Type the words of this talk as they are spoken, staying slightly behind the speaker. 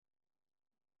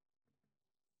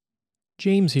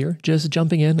James here, just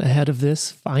jumping in ahead of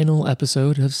this final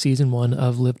episode of Season 1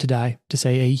 of Live to Die to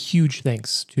say a huge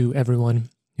thanks to everyone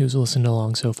who's listened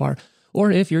along so far.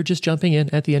 Or if you're just jumping in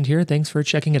at the end here, thanks for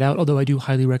checking it out, although I do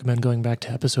highly recommend going back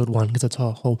to Episode 1 because that's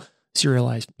a whole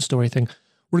serialized story thing.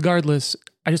 Regardless,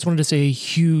 I just wanted to say a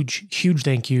huge, huge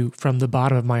thank you from the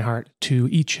bottom of my heart to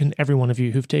each and every one of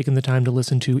you who've taken the time to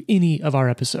listen to any of our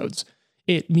episodes.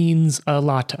 It means a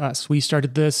lot to us. We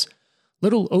started this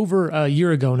little over a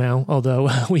year ago now, although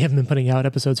we haven't been putting out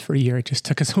episodes for a year. It just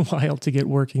took us a while to get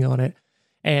working on it.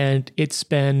 And it's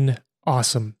been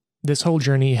awesome. This whole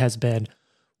journey has been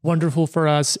wonderful for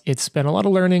us. It's been a lot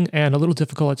of learning and a little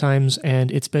difficult at times.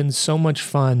 And it's been so much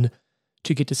fun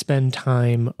to get to spend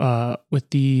time with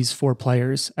these 4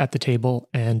 players at the table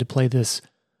and to play this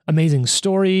amazing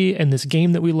story and this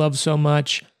game that we love so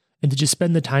much, and to just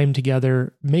spend the time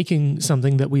together making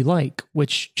something that we like,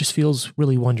 which just feels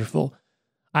really wonderful.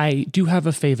 I do have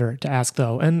a favor to ask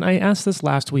though, and I asked this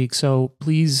last week, so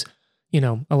please,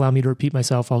 allow me to repeat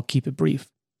myself. I'll keep it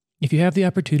brief. If you have the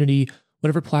opportunity,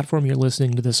 whatever platform you're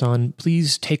listening to this on,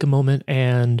 please take a moment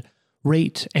and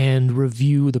rate and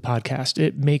review the podcast.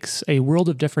 It makes a world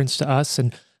of difference to us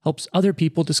and helps other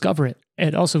people discover it.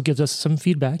 It also gives us some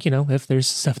feedback, if there's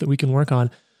stuff that we can work on.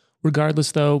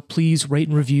 Regardless though, please rate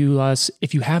and review us.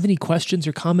 If you have any questions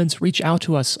or comments, reach out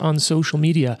to us on social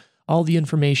media. All the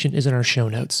information is in our show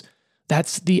notes.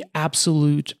 That's the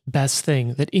absolute best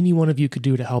thing that any one of you could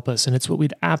do to help us, and it's what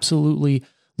we'd absolutely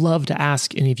love to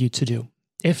ask any of you to do.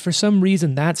 If for some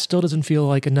reason that still doesn't feel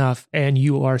like enough and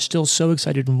you are still so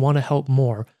excited and want to help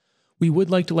more, we would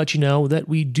like to let you know that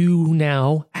we do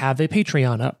now have a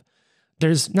Patreon up.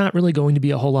 There's not really going to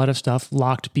be a whole lot of stuff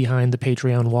locked behind the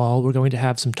Patreon wall. We're going to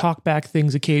have some talkback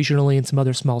things occasionally and some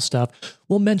other small stuff.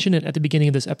 We'll mention it at the beginning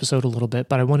of this episode a little bit,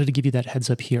 but I wanted to give you that heads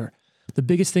up here. The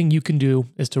biggest thing you can do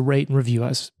is to rate and review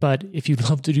us, but if you'd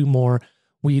love to do more,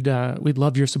 we'd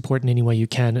love your support in any way you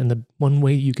can, and the one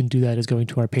way you can do that is going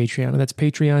to our Patreon, and that's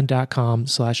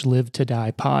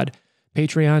patreon.com/live-to-die-pod,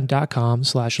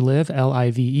 patreon.com/live,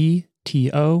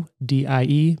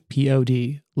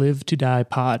 LIVETODIEPOD, live to die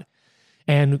pod.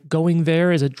 And going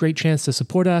there is a great chance to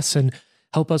support us and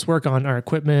help us work on our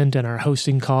equipment and our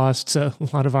hosting costs. A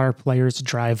lot of our players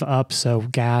drive up, so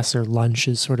gas or lunch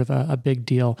is sort of a big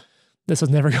deal. This is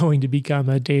never going to become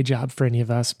a day job for any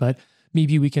of us, but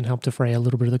maybe we can help defray a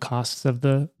little bit of the costs of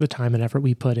the time and effort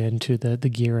we put into the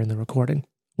gear and the recording.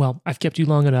 Well, I've kept you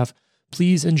long enough.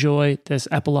 Please enjoy this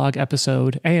epilogue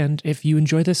episode. And if you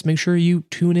enjoy this, make sure you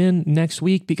tune in next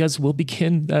week because we'll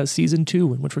begin season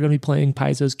 2, in which we're going to be playing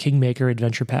Paizo's Kingmaker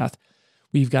Adventure Path.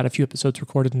 We've got a few episodes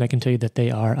recorded, and I can tell you that they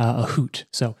are a hoot.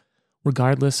 So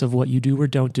regardless of what you do or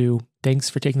don't do, thanks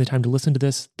for taking the time to listen to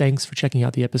this. Thanks for checking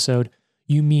out the episode.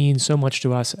 You mean so much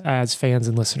to us as fans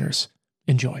and listeners.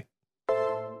 Enjoy.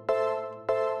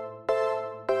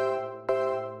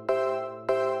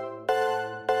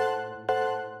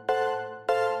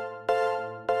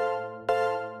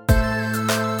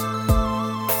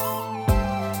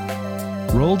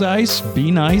 Roll dice,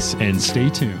 be nice, and stay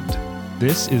tuned.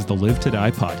 This is the Live to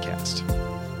Die podcast.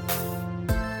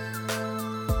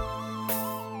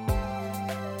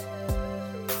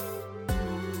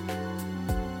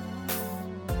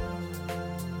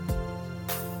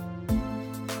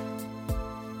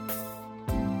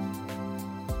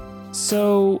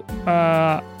 So,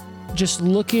 just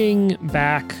looking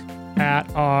back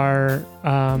at our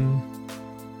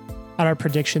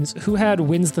predictions, who had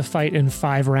wins the fight in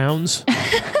 5 rounds?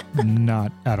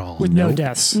 Not at all. With no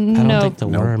deaths. I don't think the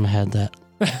worm had that.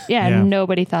 Yeah,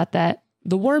 nobody thought that.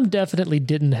 The worm definitely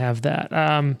didn't have that.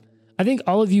 I think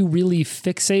all of you really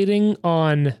fixating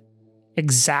on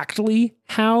exactly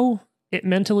how it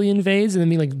mentally invades and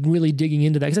then like really digging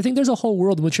into that. Because I think there's a whole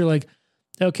world in which you're like,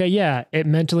 okay, yeah, it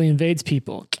mentally invades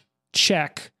people.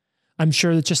 Check. I'm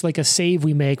sure that's just like a save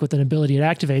we make with an ability it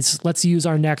activates. Let's use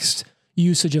our next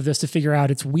usage of this to figure out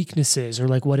its weaknesses or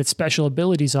like what its special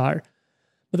abilities are.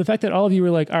 But the fact that all of you were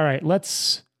like, all right,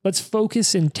 let's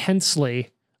focus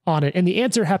intensely on it. And the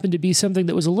answer happened to be something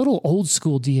that was a little old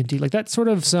school D&D. Like that's sort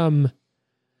of some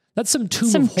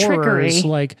Tomb of Horrors.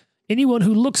 Like anyone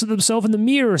who looks at themselves in the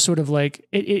mirror, sort of like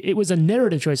it was a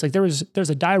narrative choice. Like there's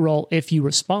a die roll if you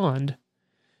respond.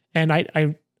 And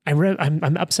I'm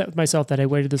upset with myself that I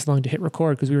waited this long to hit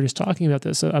record because we were just talking about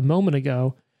this a moment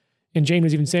ago. And Jane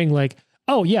was even saying like,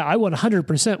 oh yeah, I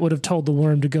 100% would have told the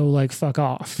worm to go like fuck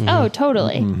off. Mm-hmm. Oh,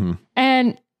 totally. Mm-hmm.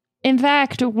 And in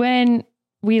fact, when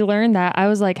we learned that, I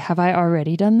was like, have I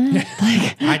already done that?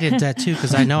 Like, I did that too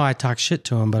because I know I talked shit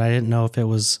to him, but I didn't know if it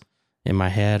was in my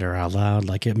head or out loud.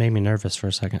 Like it made me nervous for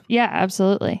a second. Yeah,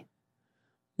 absolutely.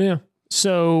 Yeah.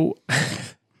 So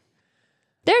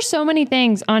There's so many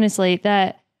things, honestly,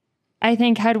 that I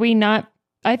think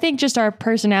I think just our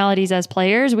personalities as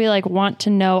players, we like want to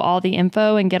know all the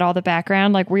info and get all the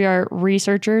background. Like we are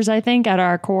researchers, I think, at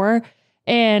our core.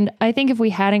 And I think if we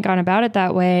hadn't gone about it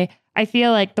that way, I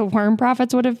feel like the worm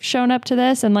prophets would have shown up to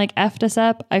this and like effed us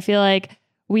up. I feel like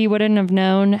we wouldn't have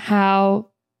known how,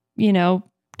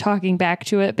 talking back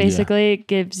to it basically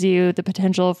gives you the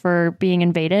potential for being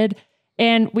invaded.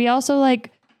 And we also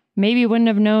like maybe wouldn't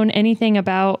have known anything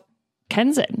about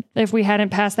Kenzen if we hadn't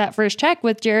passed that first check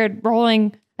with Jared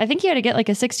rolling. I think he had to get like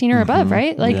a 16 or above,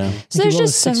 right? Like, so there's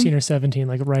just 16 or 17,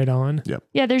 like right on. Yep.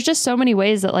 Yeah, there's just so many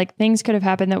ways that like things could have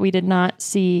happened that we did not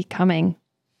see coming.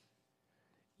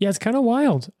 Yeah, it's kind of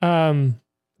wild. And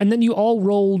then you all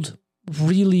rolled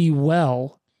really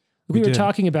well. We were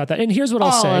talking about that. And here's what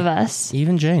I'll say. All of us.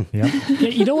 Even Jane. Yeah,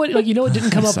 you know what? Like, you know what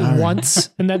didn't come up once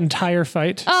in that entire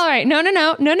fight? All right. No.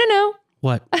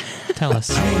 What? Tell us.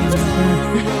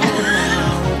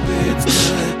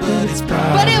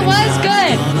 But it was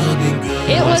good.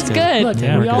 It was good. Look,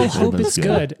 Yeah, we all good. hope it's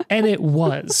good. And it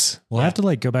was. We'll have to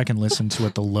like go back and listen to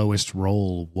what the lowest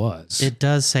roll was. It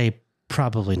does say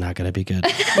probably not going to be good.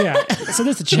 Yeah. So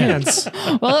there's a chance.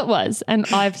 Well, it was. And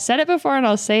I've said it before and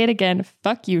I'll say it again.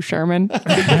 Fuck you, Sherman.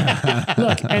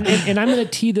 Look, and I'm going to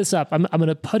tee this up. I'm going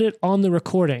to put it on the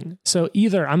recording. So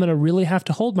either I'm going to really have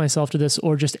to hold myself to this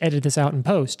or just edit this out in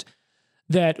post.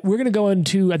 That we're going to go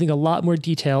into, I think, a lot more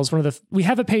details. We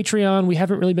have a Patreon. We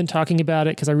haven't really been talking about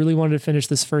it because I really wanted to finish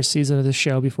this first season of the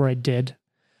show before I did.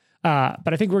 But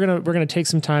I think we're gonna take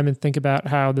some time and think about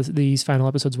how these final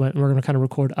episodes went, and we're gonna kind of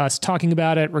record us talking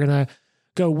about it. We're gonna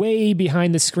go way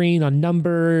behind the screen on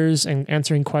numbers and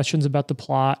answering questions about the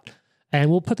plot,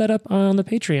 and we'll put that up on the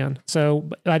Patreon. So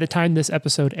by the time this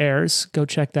episode airs, go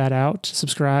check that out.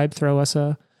 Subscribe. Throw us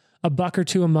a $1 or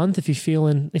 $2 a month if you're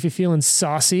feeling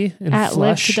saucy and At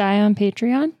Live to flush. Die on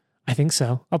Patreon. I think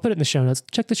so. I'll put it in the show notes.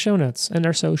 Check the show notes and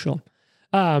our social.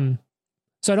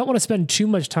 So I don't want to spend too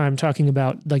much time talking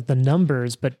about like the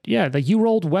numbers, but yeah, like you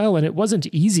rolled well and it wasn't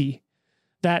easy.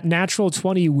 That natural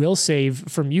 20 will save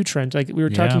from you, Trent. Like we were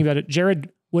talking about it.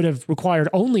 Jared would have required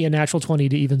only a natural 20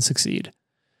 to even succeed.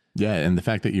 Yeah. And the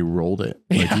fact that you rolled it,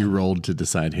 like you rolled to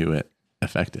decide who it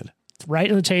affected.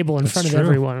 Right on the table in front of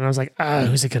everyone. And I was like,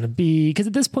 who's it going to be? Because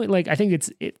at this point, like, I think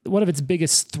one of its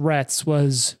biggest threats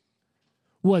was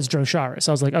Drosharis.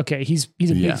 I was like, okay, he's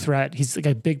a big threat. He's like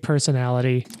a big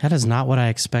personality. That is not what I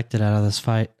expected out of this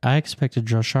fight. I expected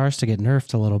Drosharis to get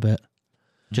nerfed a little bit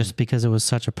just because it was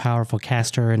such a powerful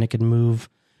caster and it could move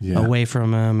away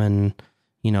from him and,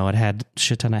 it had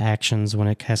shit ton of actions when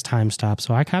it has time stop.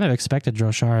 So I kind of expected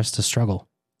Drosharis to struggle.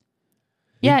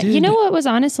 Yeah, you know what was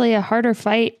honestly a harder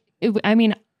fight?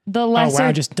 The lesser... Oh,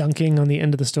 wow, just dunking on the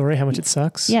end of the story, how much it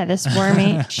sucks. Yeah, this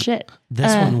wormy shit.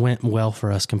 This one went well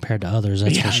for us compared to others,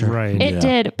 that's for sure. Right. It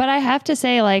did, but I have to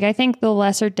say, like, I think the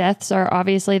lesser deaths are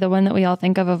obviously the one that we all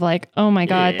think of like, oh my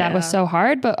God, that was so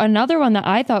hard. But another one that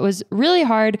I thought was really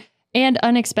hard and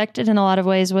unexpected in a lot of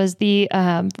ways was the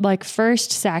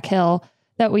first Sack Hill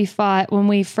that we fought when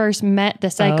we first met the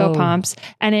Psychopomps,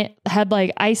 and it had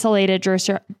like isolated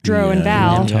Dro and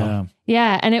Val. Yeah.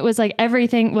 Yeah, and it was like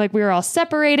everything, like we were all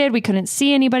separated. We couldn't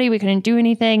see anybody. We couldn't do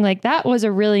anything. Like that was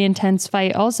a really intense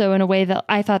fight also in a way that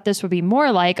I thought this would be more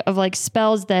like of like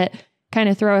spells that kind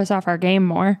of throw us off our game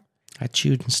more. I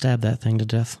chewed and stabbed that thing to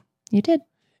death. You did.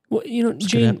 Well,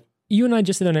 Jane, you and I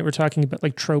just the other night were talking about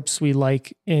like tropes we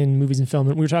like in movies and film.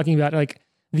 And we were talking about like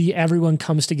the everyone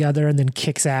comes together and then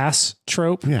kicks ass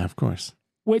trope. Yeah, of course.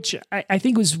 Which I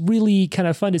think was really kind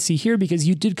of fun to see here because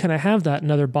you did kind of have that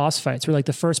in other boss fights where like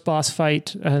the first boss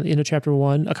fight into chapter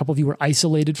 1, a couple of you were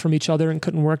isolated from each other and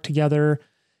couldn't work together.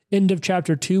 End of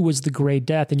chapter 2 was the Grey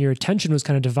Death and your attention was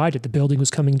kind of divided. The building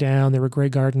was coming down. There were Grey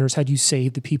Gardeners. Had you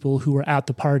saved the people who were at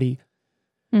the party?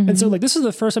 Mm-hmm. And so like this is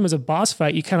the first time as a boss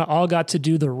fight, you kind of all got to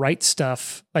do the right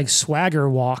stuff, like swagger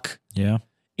walk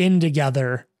in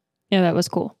together. Yeah, that was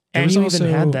cool. And you even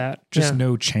had that. Just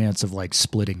no chance of like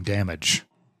splitting damage.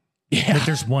 Yeah. Like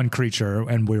there's one creature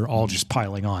and we're all just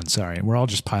piling on. We're all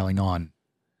just piling on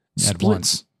at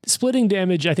once. Splitting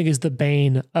damage, I think, is the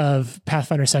bane of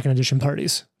Pathfinder 2nd Edition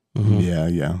parties. Mm-hmm.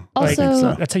 Yeah.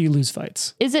 Also, that's how you lose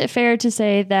fights. Is it fair to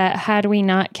say that had we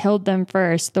not killed them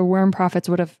first, the worm prophets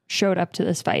would have showed up to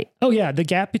this fight? Oh yeah, the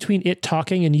gap between it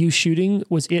talking and you shooting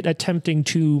was it attempting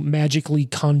to magically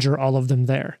conjure all of them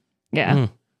there. Yeah.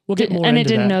 We'll get more and into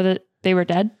it didn't that. know that they were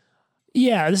dead?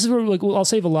 Yeah, this is where I'll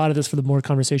save a lot of this for the more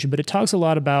conversation, but it talks a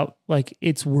lot about like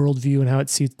its worldview and how it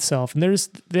sees itself. And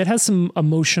it has some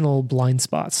emotional blind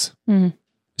spots. Mm-hmm.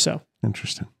 So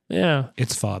interesting. Yeah.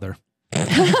 Its father. It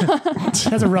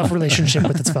has a rough relationship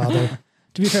with its father.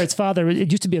 To be fair, its father,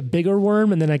 it used to be a bigger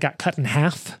worm, and then it got cut in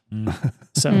half.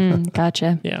 So,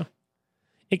 gotcha. Yeah.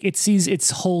 It sees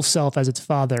its whole self as its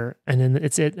father, and then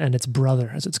it's it and its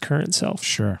brother as its current self.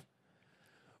 Sure.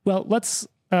 Well, let's,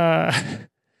 I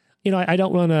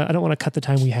don't want to cut the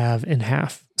time we have in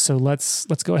half. So let's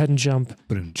go ahead and jump.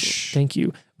 Thank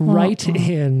you. Right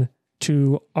in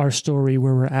to our story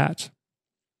where we're at.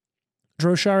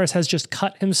 Drosharis has just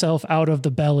cut himself out of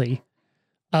the belly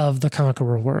of the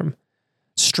conqueror worm,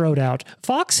 strode out.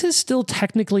 Fox is still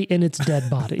technically in its dead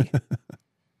body.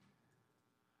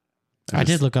 I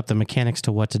did look up the mechanics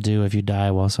to what to do if you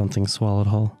die while something's swallowed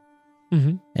whole.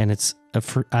 Mm-hmm. And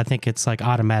I think it's like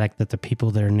automatic that the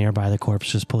people that are nearby the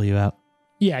corpse just pull you out.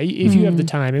 Yeah, if you have the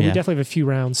time. And we definitely have a few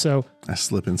rounds, so... I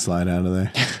slip and slide out of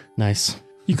there. Nice.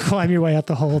 You climb your way out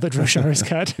the hole that Drosharis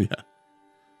cut. Yeah.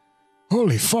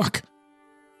 Holy fuck.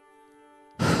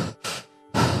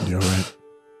 You're right.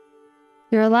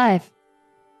 You're alive.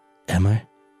 Am I?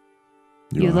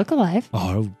 You look alive.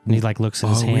 Oh, And he like looks at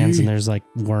his hands and there's like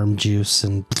worm juice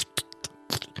and...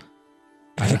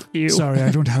 Sorry,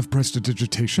 I don't have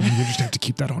prestidigitation. You just have to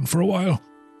keep that on for a while.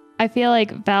 I feel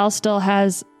like Val still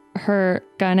has her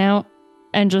gun out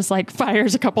and just like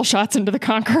fires a couple shots into the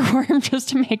conqueror worm just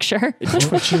to make sure. It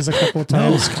twitches a couple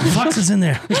times. Fox is in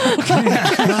there.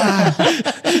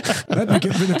 Let me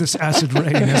get rid of this acid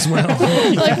rain as well.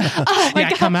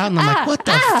 I come out and I'm like, what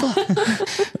the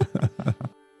fuck?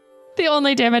 The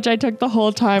only damage I took the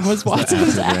whole time was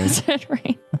Watson's acid acid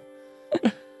rain.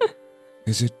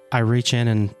 Is it? I reach in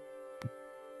and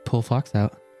pull Fox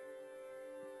out.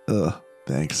 Ugh,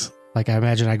 thanks. Like I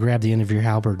imagine I grab the end of your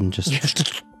halberd and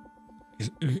just...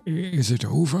 Is it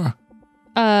over?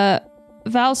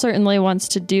 Val certainly wants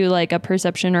to do like a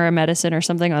perception or a medicine or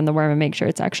something on the worm and make sure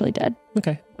it's actually dead.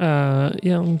 Okay.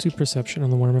 I'll do perception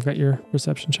on the worm. I've got your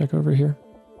perception check over here.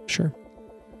 Sure.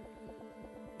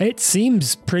 It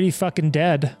seems pretty fucking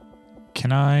dead.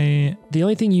 Can I... The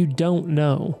only thing you don't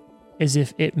know is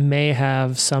if it may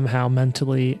have somehow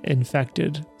mentally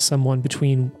infected someone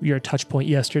between your touch point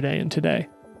yesterday and today.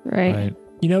 Right.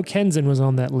 You know, Kenzin was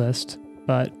on that list,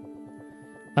 but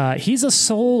he's a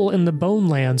soul in the bone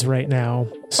lands right now.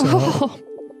 So,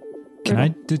 Can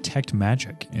I detect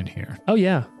magic in here? Oh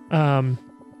yeah.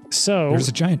 So there's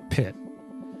a giant pit.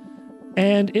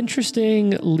 And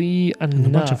interestingly enough, and a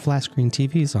bunch of flat screen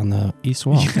TVs on the east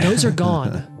wall. Those are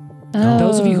gone.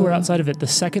 Those of you who are outside of it, the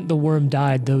second the worm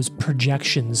died, those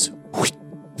projections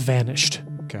vanished.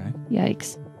 Okay.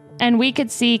 Yikes. And we could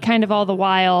see kind of all the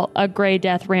while a gray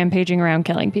death rampaging around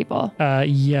killing people.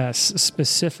 Yes,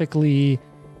 specifically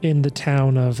in the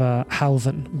town of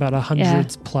Halvin, about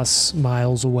 100 plus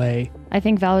miles away. I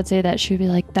think Val would say that. She would be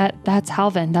like, that's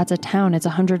Halvin. That's a town. It's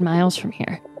 100 miles from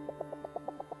here.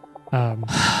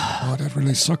 Oh, that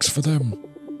really sucks for them.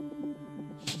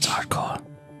 It's hardcore.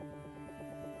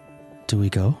 Do we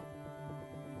go?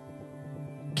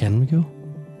 Can we go?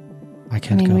 I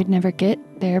can't go. We'd never get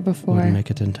there before. Wouldn't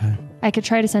make it in time. I could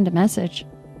try to send a message.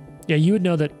 Yeah, you would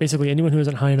know that basically anyone who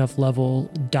isn't high enough level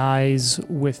dies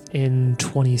within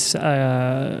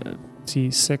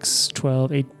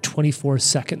 24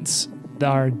 seconds. They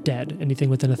are dead. Anything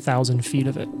within 1,000 feet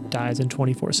of it dies in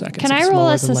 24 seconds. Can it's I roll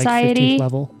a than, society like, 15th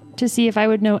level. To see if I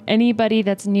would know anybody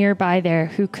that's nearby there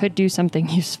who could do something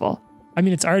useful? I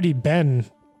mean, it's already been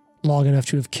long enough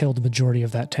to have killed the majority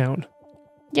of that town.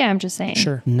 Yeah, I'm just saying.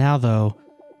 Sure. Now, though,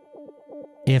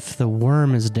 if the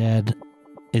worm is dead,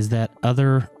 is that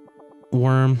other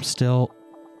worm still...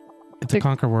 If the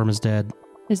conquer worm is dead...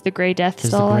 Is the Grey Death still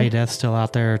still the Grey alive? Death still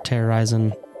out there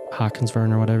terrorizing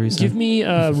Hawkinsvern or whatever you said? Give me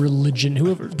a religion.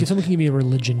 Someone can give me a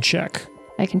religion check.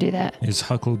 I can do that. Is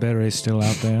Huckleberry still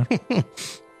out there?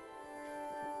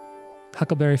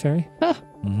 Huckleberry Fairy?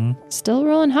 Still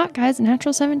rolling hot, guys.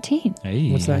 Natural 17.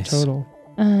 Hey, What's that total?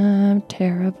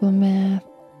 Terrible math.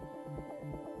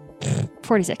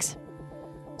 46.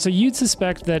 So you'd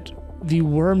suspect that the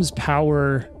worm's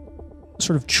power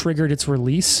sort of triggered its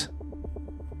release,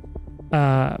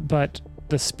 but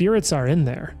the spirits are in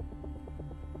there.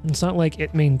 It's not like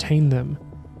it maintained them.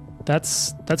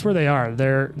 That's where they are.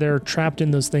 They're trapped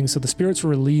in those things. So the spirits were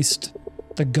released.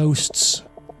 The ghosts.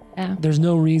 Yeah. There's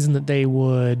no reason that they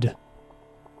would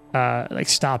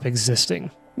stop existing.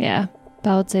 Yeah.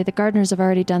 I would say the gardeners have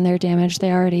already done their damage.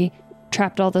 They already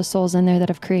trapped all the souls in there that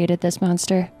have created this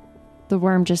monster. The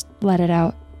worm just let it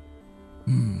out.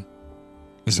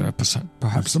 Is there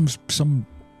perhaps some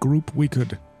group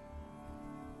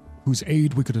whose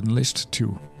aid we could enlist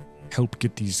to help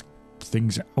get these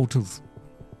things out of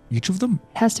each of them?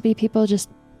 It has to be people just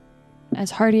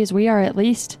as hardy as we are, at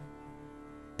least.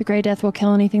 The Grey Death will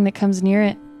kill anything that comes near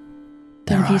it.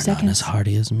 There In a few are seconds. none as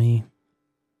hardy as me.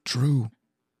 True.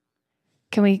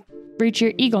 Can we reach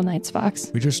your Eagle Knights,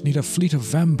 Fox? We just need a fleet of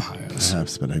vampires.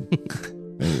 Perhaps, but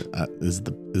is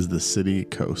the city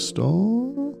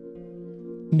coastal?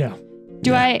 No.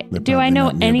 Do Yeah, I they're know probably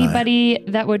not nearby. anybody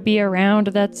that would be around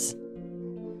that's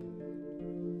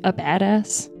a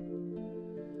badass?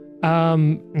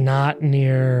 Not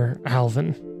near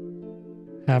Halvan.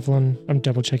 Havlin. I'm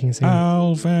double checking.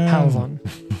 Alvin. Halvan.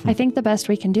 I think the best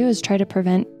we can do is try to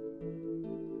prevent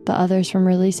the others from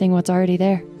releasing what's already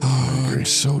there. Oh, I'm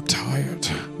so tired.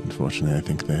 Unfortunately, I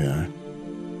think they are.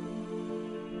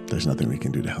 There's nothing we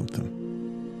can do to help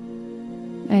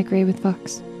them. I agree with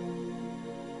Fox.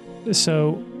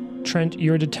 So, Trent,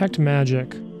 your detect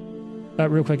magic.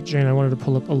 Real quick, Jane, I wanted to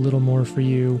pull up a little more for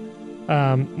you.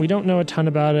 We don't know a ton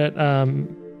about it.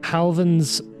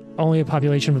 Halvan's only a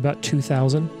population of about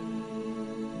 2,000.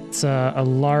 It's a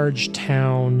large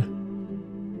town.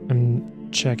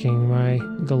 I'm checking my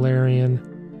Galarian.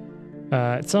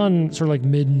 It's on sort of like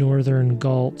mid-northern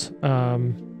Galt.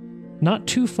 Not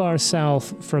too far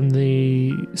south from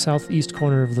the southeast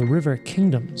corner of the River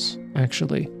Kingdoms,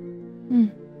 actually.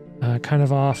 Kind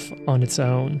of off on its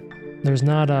own. There's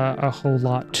not a whole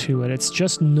lot to it. It's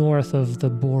just north of the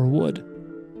Borewood,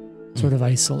 sort of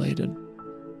isolated.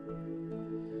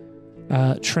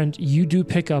 Trent, you do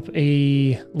pick up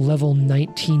a level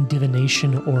 19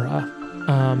 divination aura.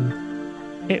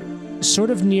 It sort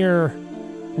of near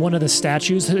one of the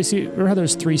statues. See, remember how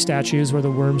there's 3 statues where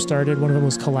the worm started? One of them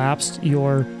was collapsed.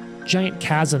 Your giant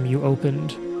chasm you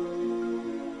opened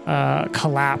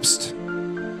collapsed.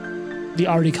 The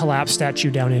already collapsed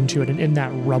statue down into it, and in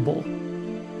that rubble,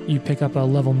 you pick up a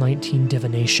level 19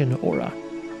 divination aura.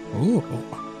 Ooh.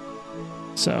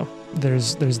 So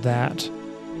there's that.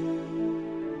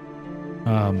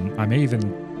 I may even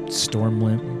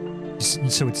Stormwind.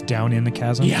 So it's down in the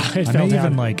chasm? Yeah, it I fell may down.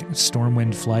 even like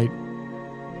Stormwind flight.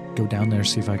 Go down there,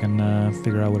 see if I can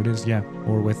figure out what it is. Yeah,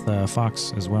 or with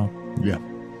Fox as well. Yeah.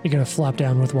 You're gonna flop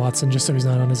down with Watson just so he's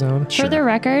not on his own. For the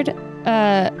record,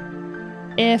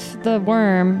 if the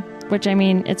worm, which I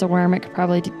mean, it's a worm, it could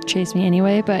probably chase me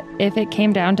anyway, but if it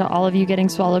came down to all of you getting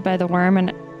swallowed by the worm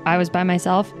and I was by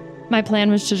myself, my plan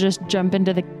was to just jump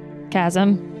into the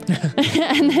chasm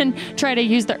and then try to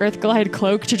use the Earthglide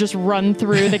cloak to just run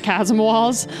through the chasm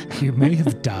walls. You may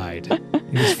have died.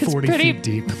 It was 40 feet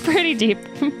deep. Pretty deep.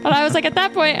 But I was like, at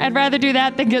that point, I'd rather do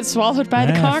that than get swallowed by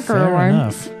the Conqueror fair worm.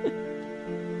 enough.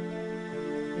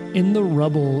 In the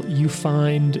rubble, you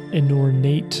find an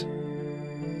ornate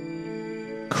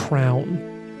crown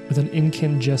with an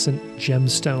incandescent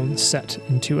gemstone set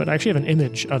into it. I actually have an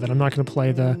image of it. I'm not going to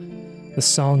play the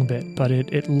song bit, but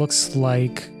it looks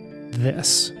like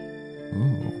this.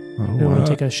 You want to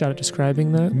take a shot at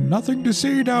describing that? Nothing to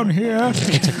see down here.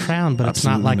 It's a crown, but it's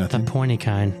not Absolutely like nothing. the pointy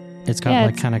kind. It's got Yeah,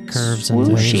 like it's kind of curves and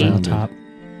swooshy. waves on the top.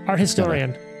 Our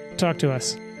historian, talk to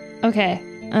us. Okay.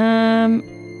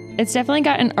 It's definitely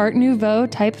got an Art Nouveau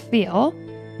type feel.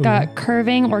 Got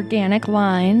curving organic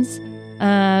lines.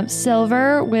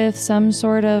 Silver with some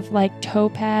sort of like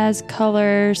topaz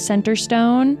color center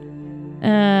stone.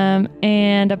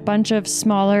 And a bunch of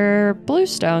smaller blue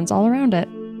stones all around it.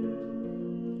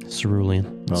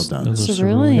 Cerulean. Well done. Those are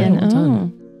Cerulean. well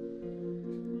done.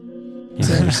 Yeah,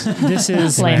 there's- This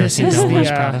is Like, this is Don't watch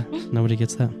the. Prada. Nobody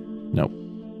gets that. Nope.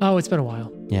 Oh, it's been a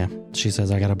while. Yeah. She says,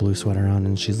 I got a blue sweater on,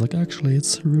 and she's like, actually,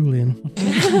 it's cerulean.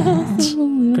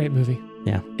 Great movie.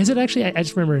 Yeah. Is it actually? I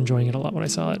just remember enjoying it a lot when I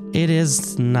saw it. It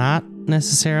is not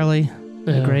necessarily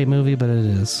a great movie, but it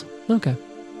is Okay.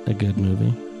 a good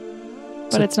movie.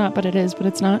 But it's not, but it is, but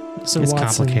it's not. So It's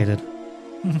Watson, complicated.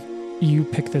 you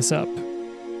pick this up.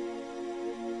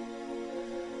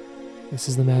 This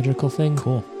is the magical thing.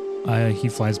 Cool. He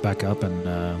flies back up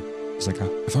and He's like, I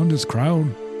found his crown.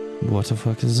 What the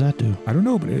fuck does that do? I don't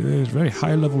know, but it is very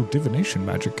high level divination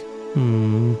magic.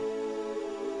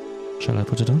 Shall I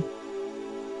put it on?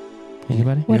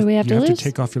 Anybody? What do we have to You lose? have to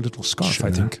take off your little scarf,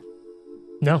 I Sure. think.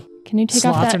 No, Can you take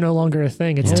off slots that? are no longer a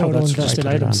thing. It's Yeah, total that's right. invested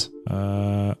Put it on. items.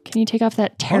 Can you take off that I'll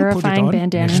put it terrifying on.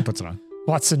 bandana? She puts it on.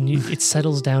 Watson, it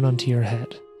settles down onto your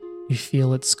head. You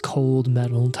feel its cold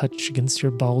metal touch against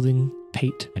your balding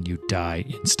pate. and you die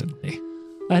instantly.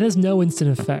 That has no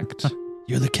instant effect.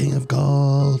 You're the king of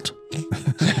gold.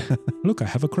 Look, I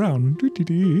have a crown.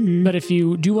 But if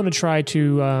you do want to try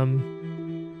to,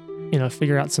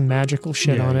 figure out some magical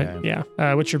shit Yeah, on it, yeah.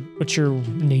 What's your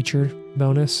nature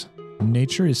bonus?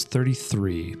 Nature is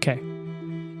 33. Okay.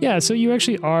 Yeah, so you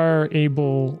actually are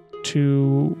able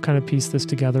to kind of piece this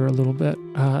together a little bit.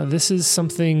 This is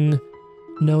something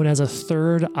known as a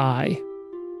third eye.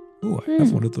 Oh, I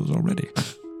have one of those already.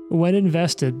 When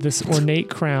invested, this ornate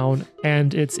crown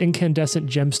and its incandescent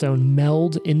gemstone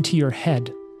meld into your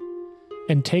head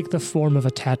and take the form of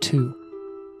a tattoo.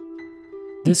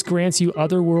 This grants you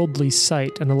otherworldly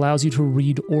sight and allows you to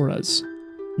read auras.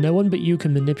 No one but you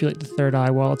can manipulate the third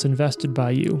eye while it's invested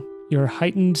by you. Your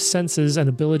heightened senses and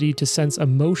ability to sense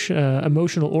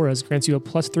emotional auras grants you a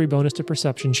 +3 bonus to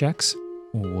perception checks.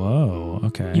 Whoa,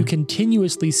 okay. You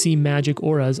continuously see magic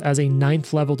auras as a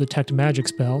 9th level detect magic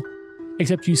spell,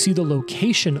 except you see the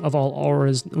location of all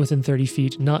auras within 30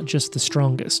 feet, not just the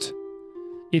strongest.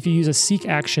 If you use a seek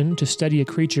action to study a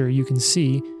creature you can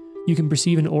see, you can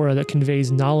perceive an aura that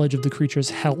conveys knowledge of the creature's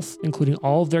health, including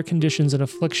all of their conditions and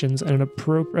afflictions, and an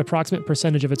approximate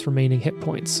percentage of its remaining hit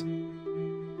points.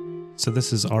 So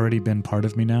this has already been part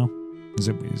of me now?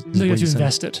 So you have to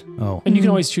invest it. Oh. And you can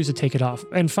always choose to take it off.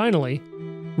 And finally,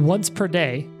 once per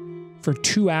day, for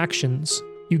 2 actions,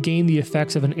 you gain the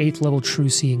effects of an 8th level true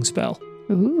seeing spell.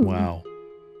 Ooh. Wow.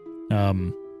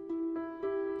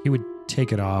 He would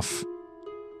take it off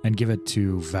and give it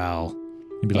to Val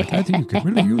and be like, I think you could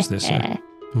really use this. Might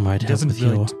He help doesn't with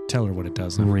really your tell her what it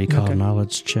does. though. recall Okay.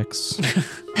 knowledge checks.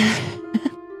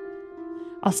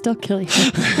 I'll still kill you.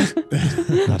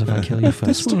 Not if I kill you This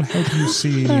first. will help you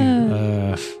see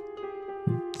the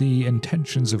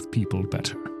intentions of people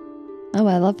better. Oh,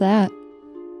 I love that.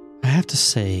 I have to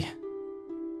say,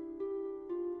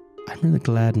 I'm really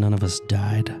glad none of us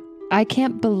died. I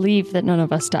can't believe that none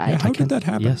of us Yeah, died. how did that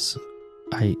happen? Yes.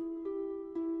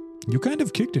 You kind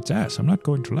of kicked its ass, I'm not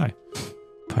going to lie.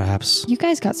 Perhaps You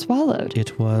guys got swallowed.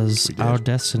 it was We did. our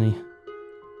destiny.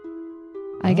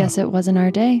 I guess it wasn't our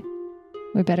day.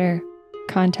 We better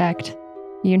contact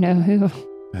you know who.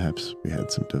 Perhaps we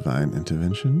had some divine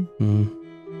intervention.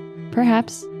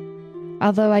 Perhaps.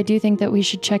 Although I do think that we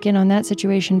should check in on that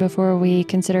situation before we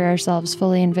consider ourselves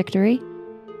fully in victory.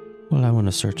 Well, I want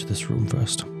to search this room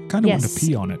first. Kind of want Yes. to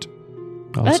pee on it.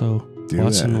 Also, Do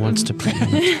Watson that. wants to pee on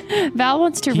it. Val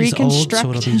wants to He's reconstruct.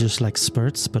 old, so it'll be just like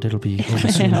spurts, but it'll be over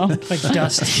I soon. know. Like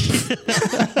dust.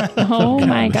 Oh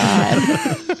my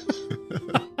god.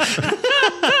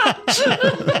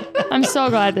 I'm so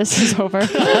glad this is over.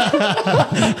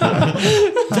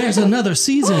 There's another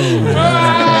season.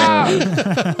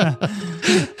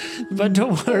 But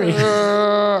don't worry.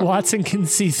 Watson can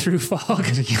see through fog.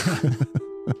 He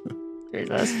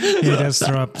does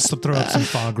throw up some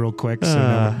fog real quick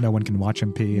so no one can watch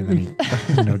him pee, and then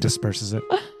he disperses it.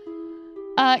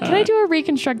 Can I do a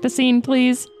reconstruct the scene,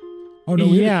 please? Oh no!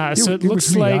 Yeah, so it was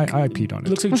looks me. like- I peed on it.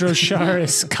 Looks like Droshar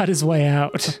has cut his way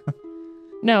out.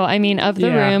 No, I mean of the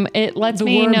Yeah. room. It lets The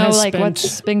me worm know has like spent-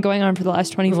 what's been going on for the last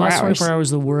The 24 last hours. 24 hours,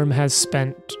 the worm has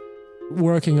spent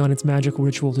working on its magical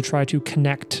ritual to try to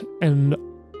connect and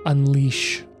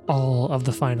unleash all of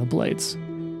the final blades.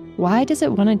 Why does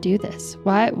it want to do this?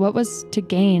 What was to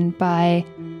gain by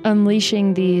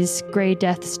unleashing these gray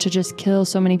deaths to just kill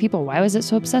so many people? Why was it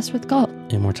so obsessed with Galt?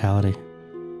 Immortality.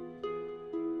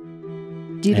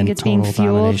 Do you think And it's being total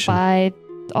fueled domination. by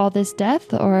all this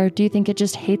death, or do you think it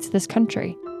just hates this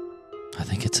country? I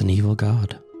think it's an evil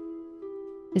god.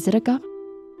 Is it a god?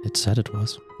 It said it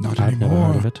was. Not I've never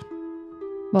heard of anymore. it.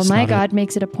 Well, It's my not a- god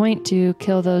makes it a point to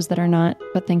kill those that are not,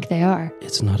 but think they are.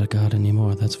 It's not a god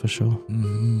anymore, that's for sure.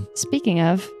 Mhm. Speaking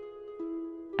of,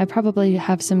 I probably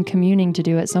have some communing to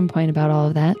do at some point about all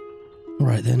of that. All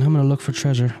right, then I'm going to look for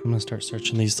treasure. I'm going to start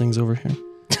searching these things over here.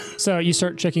 So you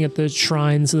start checking at the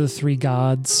shrines of the 3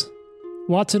 gods.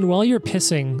 Watson, while you're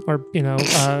pissing or,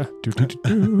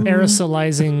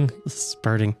 aerosolizing,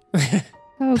 Spurting.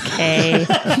 Okay.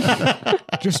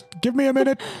 Just give me a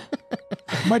minute.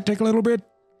 Might take a little bit.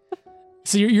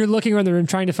 so you're looking around the room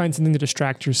trying to find something to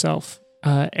distract yourself.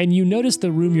 And you notice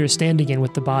the room you're standing in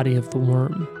with the body of the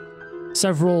worm.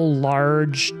 Several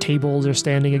large tables are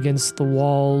standing against the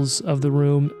walls of the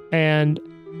room, and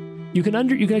you can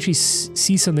actually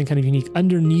see something kind of unique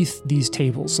underneath these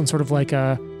tables, some sort of like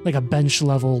a bench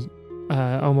level,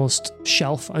 almost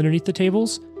shelf underneath the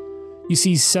tables. You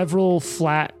see several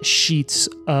flat sheets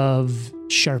of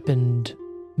sharpened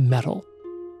metal.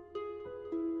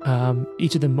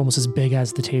 Each of them almost as big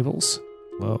as the tables.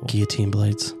 Whoa. Guillotine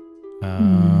blades.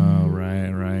 Oh,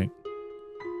 right.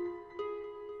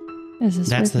 Is this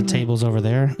That's the working? tables over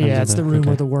there? Yeah, Under it's the room okay.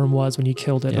 where the worm was when you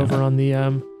killed it, Yeah. over on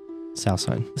the South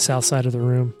side. south side of the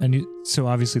room. And so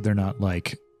obviously they're not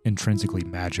like intrinsically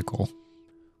magical.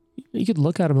 You could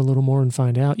look at them a little more and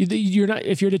find out. You're not,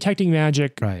 if you're detecting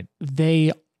magic, Right.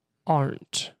 they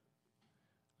aren't.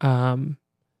 But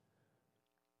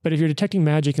if you're detecting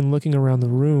magic and looking around the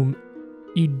room,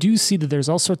 you do see that there's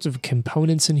all sorts of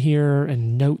components in here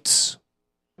and notes.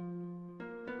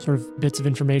 sort of bits of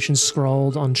information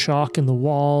scrawled on chalk in the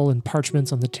wall and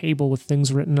parchments on the table with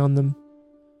things written on them.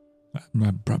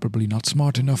 I'm probably not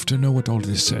smart enough to know what all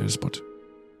this says, but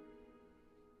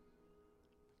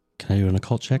Can I do an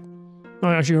occult check? Oh,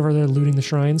 actually, over there looting the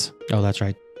shrines. Oh, that's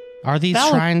right. Are these Val-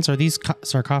 shrines, are these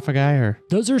sarcophagi or?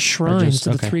 Those are shrines just- to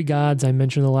the okay. 3 gods I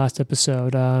mentioned in the last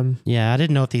episode. Yeah, I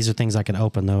didn't know if these are things I can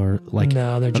open though, or like.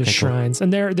 no, they're just okay, cool. shrines,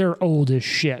 and they're old as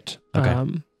shit.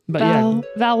 Okay. But yeah,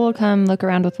 Val will come look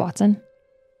around with Watson.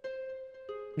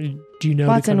 do you know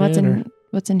Watson, to come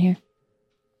what's in here?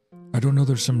 I don't know.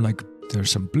 There's some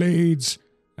blades.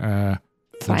 There's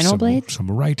Final blades?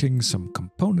 Some writing, some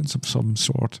components of some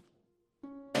sort.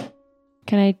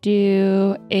 Can I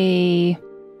do a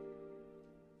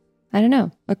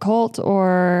cult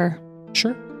or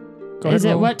Sure. Go ahead. is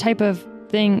it roll. what type of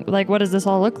thing? Like, what does this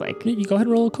all look like? You go ahead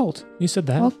and roll a cult. You said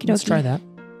that. Okie Let's dokie. try that.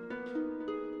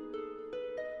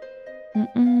 I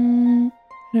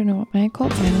don't know what my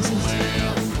occult minus is.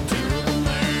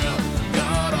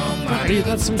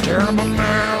 That's some terrible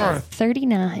math.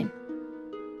 39.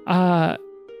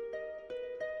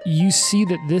 You see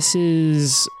that this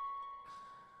is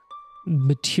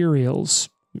materials,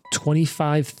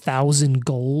 25,000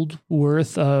 gold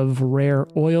worth of rare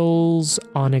oils,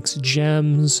 onyx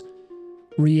gems,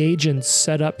 reagents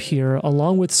set up here,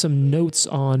 along with some notes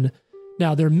on.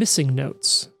 Now, they're missing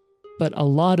notes, but a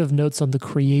lot of notes on the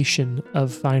creation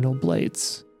of final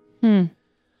blades.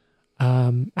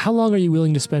 How long are you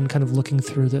willing to spend kind of looking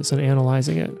through this and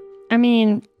analyzing it? I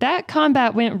mean, that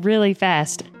combat went really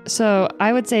fast. So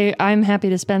I would say I'm happy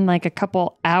to spend like a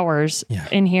couple hours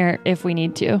in here if we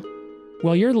need to.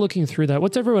 While you're looking through that,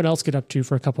 what's everyone else get up to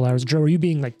for a couple hours? Joe, are you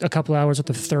being like a couple hours with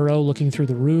the thorough looking through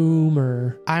the room,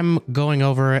 or? I'm going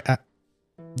over it.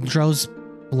 Droz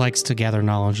likes to gather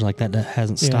knowledge like that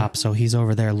hasn't stopped. So he's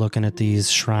over there looking at these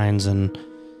shrines and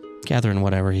gathering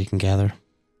whatever he can gather.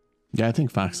 Yeah, I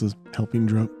think Fox is helping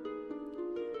Droke.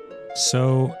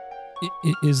 So,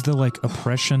 is the like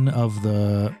oppression of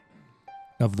the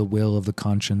will of the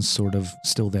conscience sort of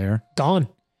still there? Gone.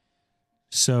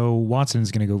 So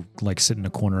Watson's gonna go like sit in a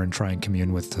corner and try and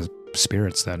commune with the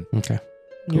spirits. Then Okay.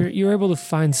 Cool. You're able to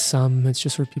find some. It's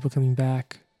just sort of people coming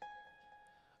back.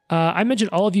 I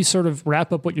mentioned all of you sort of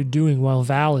wrap up what you're doing while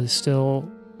Val is still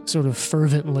sort of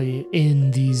fervently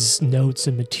in these notes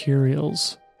and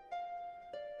materials.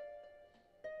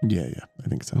 Yeah, I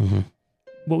think so. Mm-hmm.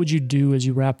 What would you do as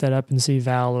you wrap that up and see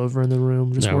Val over in the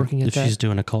room just working at if that? she's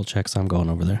doing occult checks, I'm going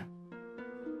over there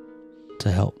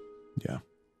to help. Yeah.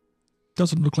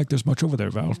 Doesn't look like there's much over there,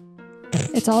 Val.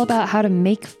 It's all about how to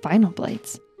make final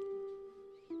blades.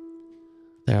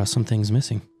 There are some things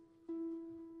missing.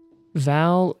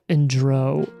 Val and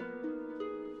Dro,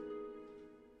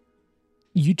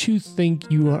 you two think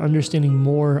you are understanding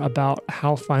more about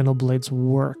how final blades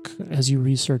work as you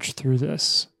research through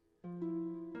this.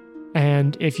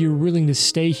 And if you're willing to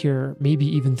stay here, maybe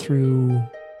even through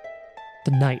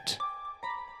the night,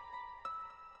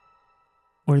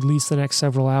 or at least the next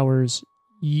several hours,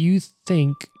 you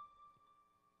think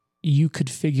you could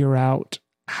figure out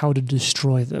how to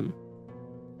destroy them.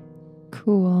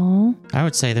 Cool. I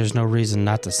would say there's no reason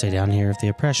not to stay down here. If the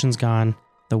oppression's gone,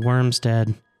 the worm's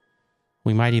dead,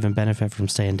 we might even benefit from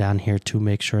staying down here to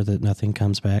make sure that nothing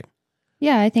comes back.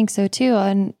 Yeah, I think so too.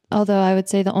 And although I would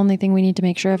say the only thing we need to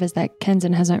make sure of is that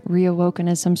Kenzen hasn't reawoken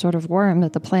as some sort of worm,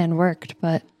 that the plan worked,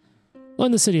 but Well,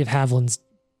 and the city of Haviland's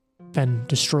been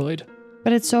destroyed.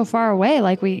 it's so far away.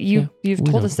 Like you've We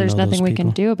told don't us there's know nothing those we can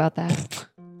people. do about that.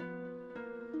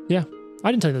 Yeah.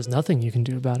 I didn't tell you there's nothing you can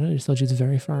do about it. I just told you it's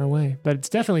very far away. But it's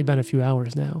definitely been a few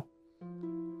hours now.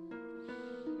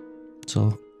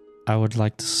 So I would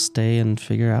like to stay and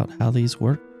figure out how these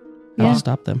work, how Yeah. to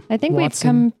stop them. I think Watson.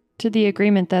 we've come to the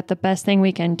agreement that the best thing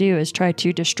we can do is try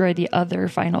to destroy the other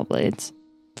final blades.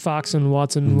 Fox and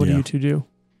Watson, what do Yeah. you two do?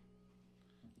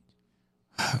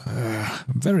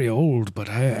 I'm very old, but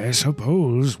I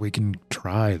suppose we can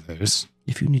try this.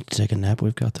 If you need to take a nap,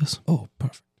 we've got this. Oh,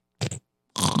 perfect.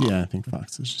 Yeah, I think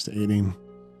Fox is just aiding.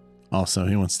 Also,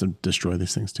 he wants to destroy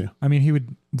these things too. I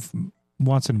mean,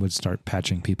 Watson would start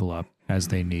patching people up as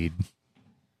they need.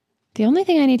 The only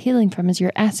thing I need healing from is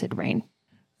your acid rain.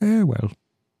 Well,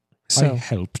 So I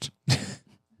helped.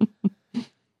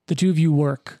 the two of you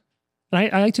work.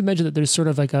 And I like to mention that there's sort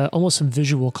of like almost some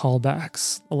visual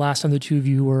callbacks. The last time the two of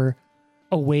you were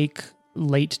awake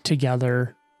late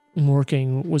together and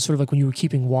working was sort of like when you were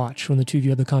keeping watch, when the two of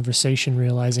you had the conversation,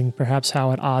 realizing perhaps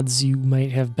how at odds you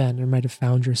might have been or might have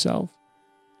found yourself.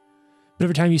 But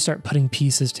every time you start putting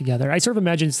pieces together, I sort of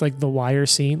imagine it's like the Wire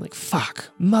scene, like, fuck,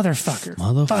 motherfucker.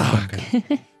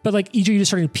 Motherfucker. But like each of you just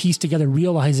starting to piece together,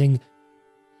 realizing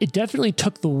it definitely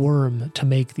took the worm to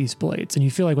make these blades. And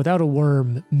you feel like without a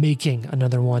worm, making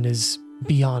another one is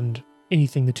beyond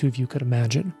anything the two of you could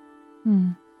imagine.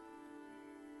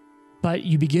 But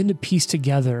you begin to piece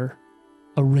together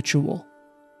a ritual.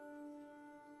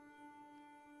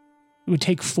 It would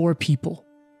take 4 people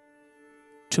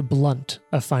to blunt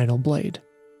a final blade.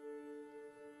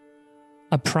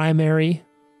 A primary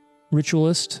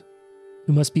ritualist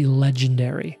who must be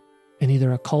legendary in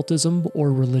either occultism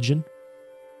or religion.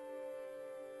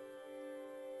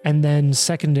 And then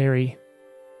secondary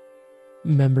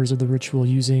members of the ritual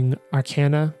using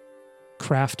arcana,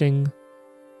 crafting,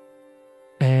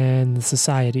 and the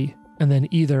society. And then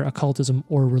either occultism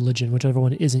or religion, whichever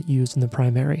one isn't used in the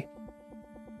primary.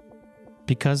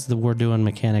 Because we're doing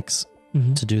mechanics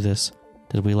to do this,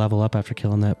 did we level up after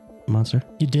killing that monster?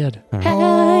 You did. All right.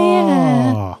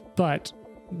 Yeah. But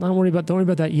don't worry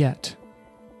about that yet.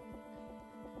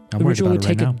 I'm The worried ritual about would it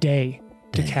right take a now. day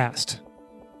to cast.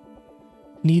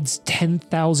 Needs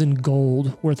 10,000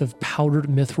 gold worth of powdered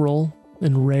mithril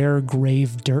and rare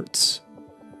grave dirts.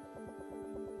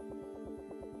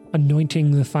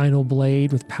 Anointing the final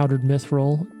blade with powdered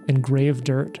mithril and grave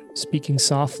dirt, speaking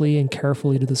softly and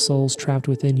carefully to the souls trapped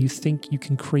within, you think you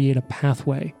can create a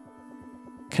pathway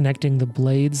connecting the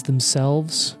blades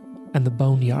themselves and the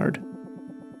boneyard,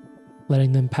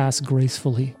 letting them pass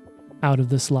gracefully out of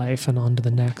this life and onto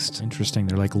the next. Interesting.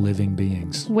 They're like living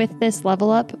beings. With this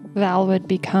level up, Val would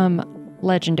become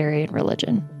legendary in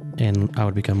religion. And I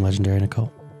would become legendary in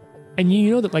occult. And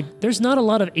you know that, like, there's not a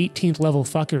lot of 18th level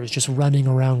fuckers just running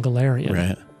around Galarian.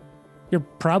 Right. You're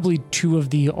probably 2 of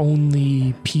the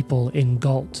only people in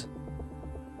Galt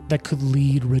that could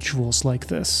lead rituals like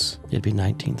this. It'd be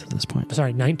 19th at this point.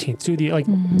 Sorry, 19th. 2 of the, like,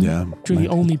 Yeah. 2 of the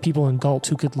only people in Galt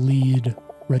who could lead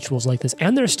rituals like this.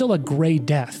 And there's still a gray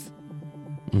death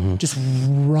just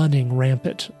running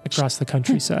rampant across the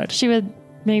countryside. She would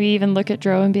maybe even look at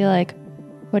Dro and be like,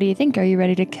 what do you think? Are you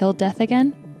ready to kill death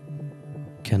again?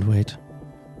 Can't wait.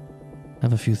 I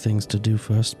have a few things to do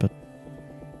first, but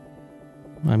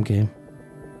I'm game.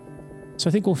 So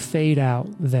I think we'll fade out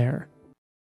there.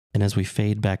 And as we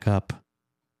fade back up,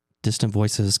 distant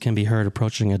voices can be heard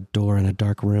approaching a door in a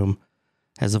dark room.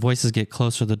 As the voices get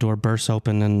closer, the door bursts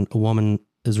open and a woman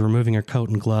is removing her coat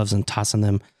and gloves and tossing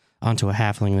them onto a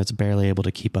halfling that's barely able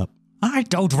to keep up. I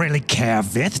don't really care,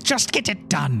 Vith. Just get it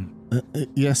done.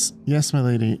 Yes, my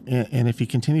lady. And if he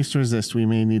continues to resist, we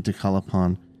may need to call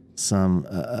upon some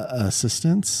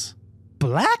assistance.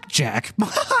 Blackjack?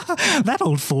 That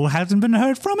old fool hasn't been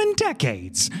heard from in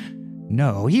decades.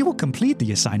 No, he will complete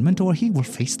the assignment or he will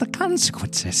face the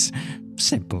consequences.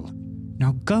 Simple.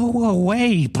 Now go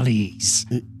away, please.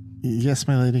 Yes,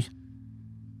 my lady.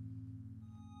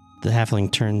 The halfling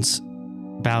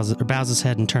bows his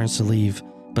head and turns to leave,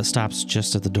 but stops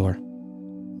just at the door.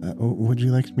 Would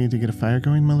you like me to get a fire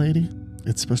going, my lady?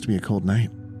 It's supposed to be a cold night.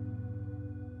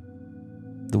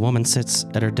 The woman sits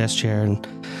at her desk chair and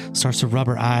starts to rub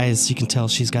her eyes. You can tell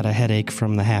she's got a headache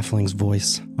from the halfling's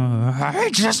voice. I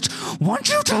just want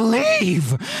you to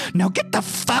leave. Now get the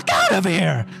fuck out of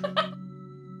here.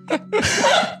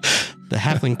 The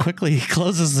halfling quickly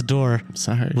closes the door,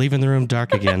 Sorry. leaving the room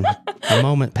dark again. A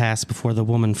moment passes before the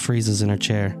woman freezes in her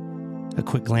chair. A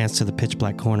quick glance to the pitch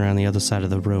black corner on the other side of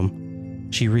the room.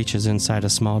 She reaches inside a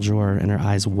small drawer and her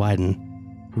eyes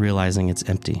widen, realizing it's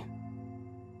empty.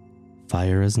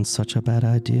 Fire isn't such a bad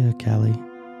idea, Callie.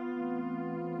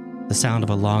 The sound of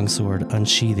a longsword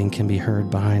unsheathing can be heard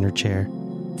behind her chair,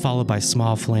 followed by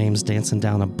small flames dancing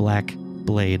down a black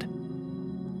blade,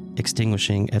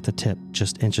 extinguishing at the tip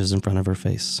just inches in front of her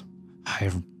face. I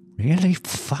really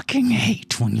fucking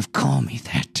hate when you call me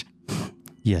that.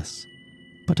 Yes,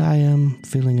 but I am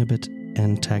feeling a bit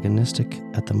antagonistic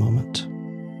at the moment.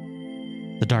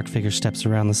 The dark figure steps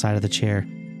around the side of the chair,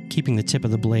 keeping the tip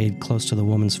of the blade close to the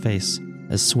woman's face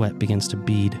as sweat begins to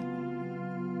bead.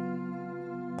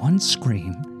 One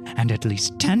scream, and at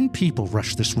least 10 people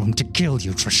rush this room to kill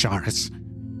you, Trisharis.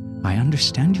 I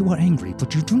understand you are angry,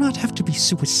 but you do not have to be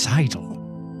suicidal.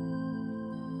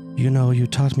 You know, you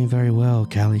taught me very well,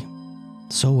 Callie.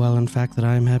 So well, in fact, that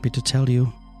I am happy to tell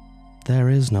you there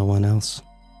is no one else.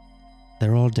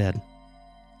 They're all dead,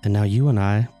 and now you and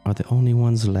I are the only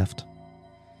ones left.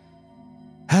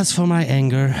 As for my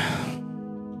anger,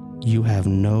 you have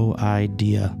no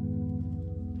idea.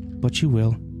 But you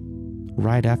will,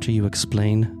 right after you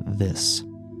explain this.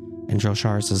 And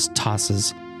Drosharis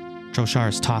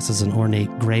tosses an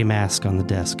ornate gray mask on the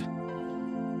desk.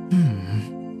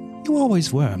 You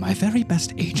always were my very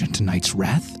best agent, Knight's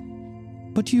Wrath.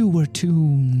 But you were too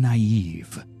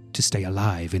naive to stay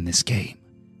alive in this game.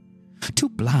 Too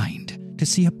blind to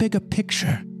see a bigger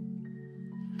picture.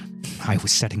 I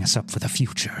was setting us up for the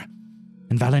future,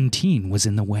 and Valentine was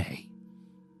in the way.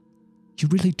 You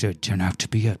really did turn out to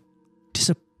be a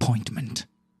disappointment.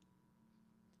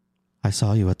 I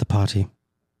saw you at the party.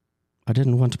 I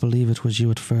didn't want to believe it was you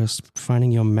at first, but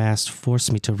finding your mask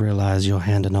forced me to realize your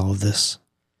hand in all of this.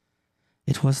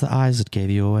 It was the eyes that gave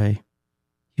you away.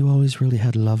 You always really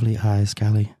had lovely eyes,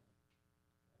 Callie.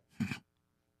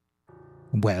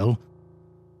 Well,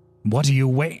 what do you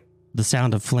wait? The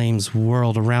sound of flames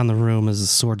whirled around the room as the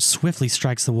sword swiftly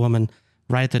strikes the woman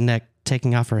right at the neck,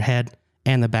 taking off her head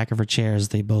and the back of her chair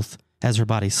as her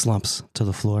body slumps to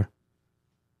the floor.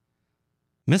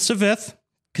 Mr. Vith,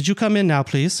 could you come in now,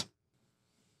 please?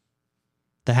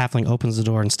 The halfling opens the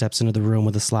door and steps into the room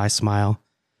with a sly smile,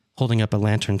 holding up a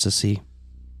lantern to see.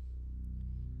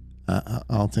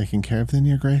 All taken care of then,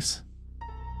 Your Grace?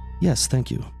 Yes,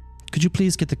 thank you. Could you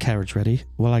please get the carriage ready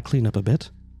while I clean up a bit?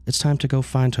 It's time to go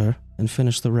find her and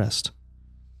finish the rest.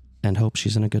 And hope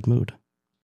she's in a good mood.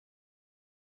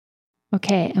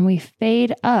 Okay, and we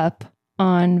fade up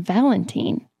on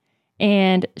Valentine.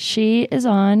 And she is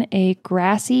on a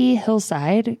grassy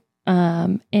hillside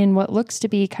in what looks to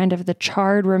be kind of the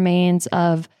charred remains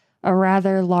of a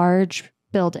rather large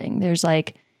building. There's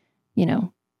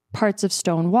parts of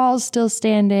stone walls still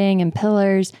standing and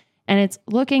pillars, and it's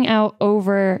looking out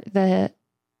over the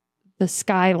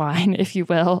skyline, if you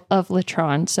will, of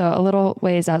Litron, so a little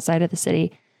ways outside of the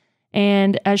city.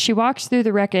 And as she walks through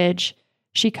the wreckage,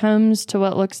 she comes to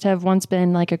what looks to have once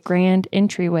been like a grand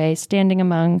entryway, standing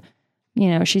among,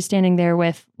 she's standing there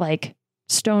with like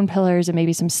stone pillars and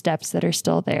maybe some steps that are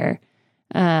still there.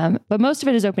 But most of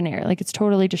it is open air, like it's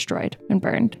totally destroyed and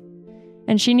burned.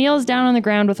 And she kneels down on the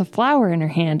ground with a flower in her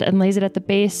hand and lays it at the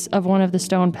base of one of the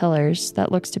stone pillars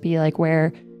that looks to be like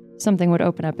where something would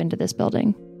open up into this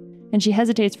building. And she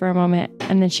hesitates for a moment,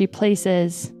 and then she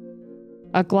places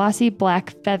a glossy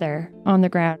black feather on the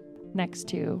ground next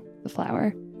to the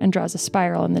flower and draws a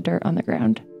spiral in the dirt on the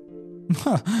ground.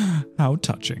 How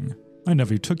touching. I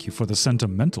never took you for the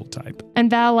sentimental type. And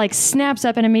Val snaps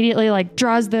up and immediately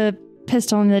draws the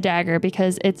pistol and the dagger,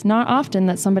 because it's not often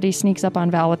that somebody sneaks up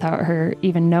on Val without her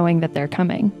even knowing that they're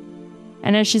coming.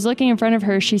 And as she's looking in front of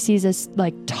her, she sees this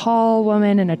tall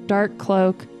woman in a dark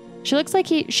cloak. She looks like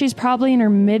she's probably in her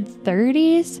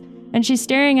mid-30s, and she's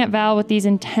staring at Val with these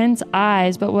intense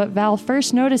eyes, but what Val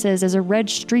first notices is a red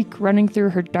streak running through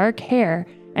her dark hair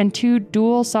and 2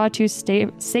 dual sawtooth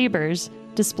sabers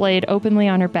displayed openly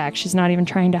on her back. She's not even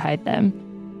trying to hide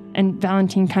them. And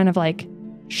Valentine kind of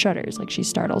shudders, she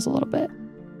startles a little bit.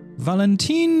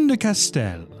 Valentine de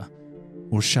Castel,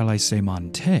 or shall I say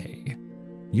Monte?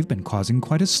 You've been causing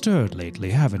quite a stir lately,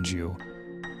 haven't you?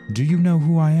 Do you know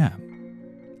who I am?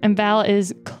 And Val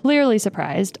is clearly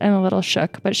surprised and a little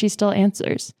shook, but she still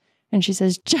answers. And she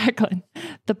says, Jacqueline,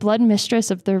 the blood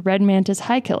mistress of the Red Mantis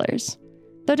High Killers.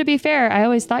 Though to be fair, I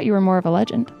always thought you were more of a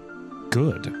legend.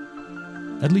 Good.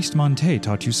 At least Monte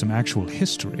taught you some actual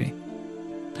history.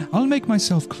 I'll make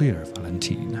myself clear,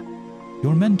 Valentine.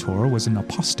 Your mentor was an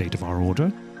apostate of our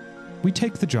order. We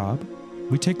take the job,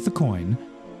 we take the coin,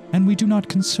 and we do not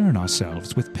concern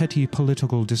ourselves with petty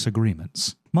political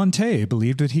disagreements. Monte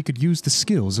believed that he could use the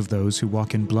skills of those who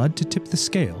walk in blood to tip the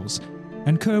scales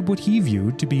and curb what he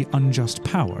viewed to be unjust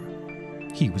power.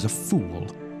 He was a fool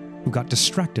who got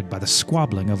distracted by the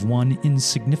squabbling of one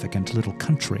insignificant little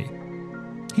country.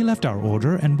 He left our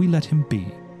order and we let him be.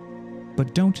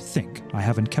 But don't think I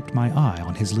haven't kept my eye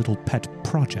on his little pet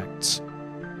projects.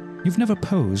 You've never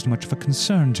posed much of a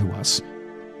concern to us,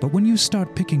 but when you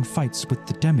start picking fights with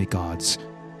the demigods,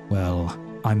 well,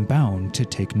 I'm bound to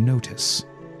take notice.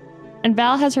 And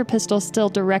Val has her pistol still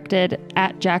directed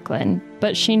at Jacqueline,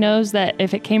 but she knows that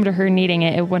if it came to her needing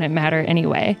it, it wouldn't matter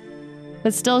anyway.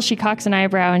 But still, she cocks an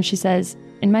eyebrow and she says,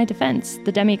 in my defense,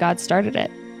 the demigods started it.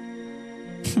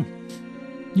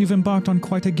 You've embarked on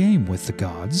quite a game with the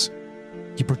gods.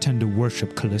 You pretend to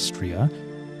worship Callistria,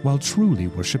 while truly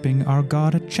worshipping our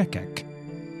god Chekek.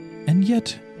 And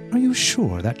yet, are you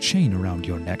sure that chain around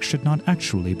your neck should not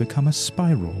actually become a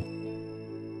spiral?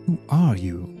 Who are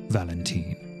you,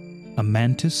 Valentine? A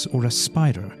mantis or a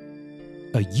spider?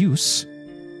 A use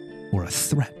or a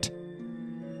threat?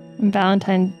 And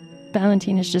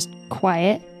Valentine is just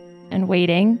quiet and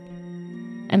waiting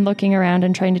and looking around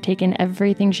and trying to take in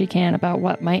everything she can about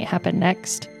what might happen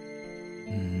next.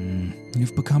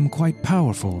 You've become quite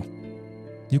powerful.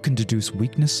 You can deduce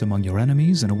weakness among your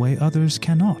enemies in a way others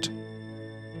cannot.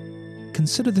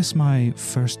 Consider this my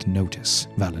first notice,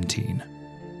 Valentine.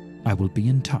 I will be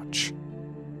in touch.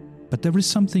 But there is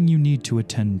something you need to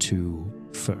attend to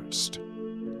first.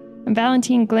 And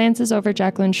Valentine glances over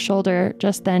Jacqueline's shoulder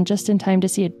just then, just in time to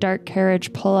see a dark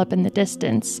carriage pull up in the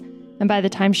distance. and by the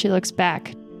time she looks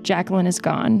back, Jacqueline is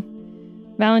gone.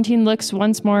 Valentine looks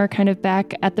once more kind of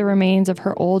back at the remains of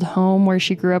her old home where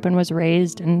she grew up and was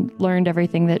raised and learned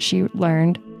everything that she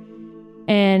learned.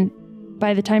 And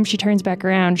by the time she turns back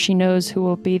around, she knows who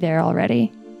will be there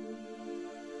already.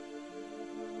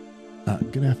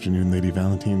 Good afternoon, Lady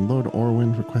Valentine. Lord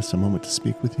Orwin requests a moment to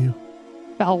speak with you.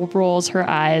 Val rolls her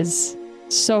eyes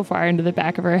so far into the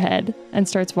back of her head and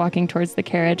starts walking towards the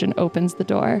carriage and opens the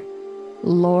door.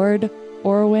 Lord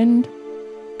Orwin.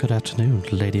 Good afternoon,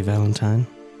 Lady Valentine.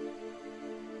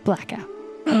 Blackout.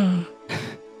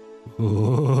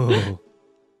 Ooh.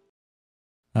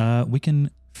 We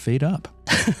can fade up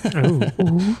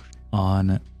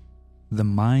on the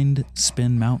Mind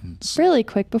Spin Mountains. Really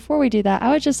quick, before we do that,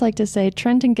 I would just like to say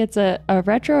Trenton gets a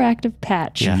retroactive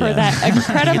patch for that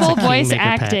incredible voice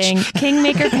acting.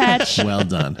 Kingmaker patch. Well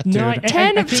done. No,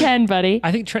 10 of 10, buddy.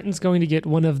 I think Trenton's going to get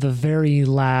one of the very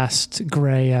last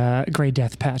gray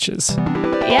death patches.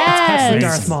 That's the Yes.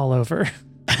 Darth Maul over.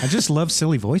 I just love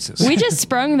silly voices. We just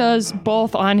sprung those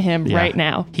both on him right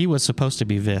now. He was supposed to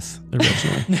be Vith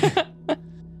originally.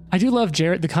 I do love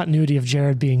Jared, the continuity of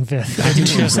Jared being Vith. I do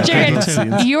choose that.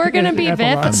 Jared, you're going to be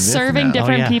Epilogue. Vith, serving now.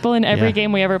 different Oh, yeah. people in every Yeah.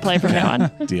 game we ever play from now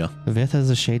on. Deal. Vith is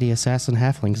a shady assassin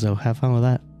halfling, so have fun with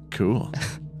that. Cool.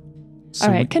 So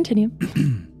All right, continue.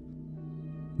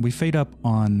 we fade up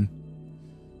on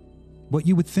what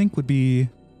you would think would be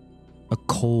a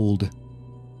cold,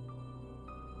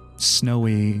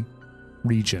 snowy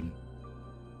region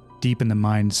deep in the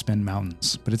Mind Spin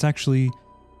Mountains, but it's actually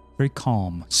very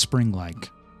calm, spring-like.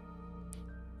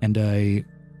 And a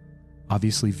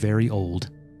obviously very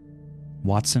old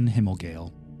Watson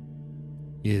Himmelgale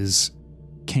is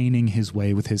caning his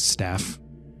way with his staff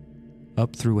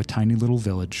up through a tiny little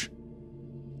village.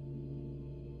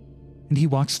 And he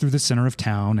walks through the center of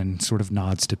town and sort of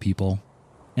nods to people.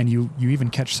 And you even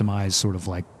catch some eyes sort of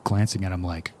like glancing at him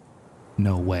like,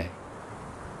 no way.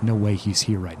 No way he's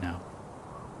here right now.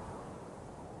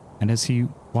 And as he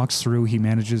walks through, he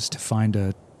manages to find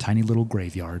a tiny little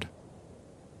graveyard.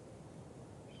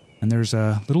 And there's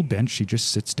a little bench. He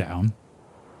just sits down.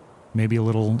 Maybe a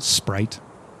little sprite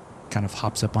kind of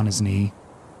hops up on his knee,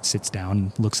 sits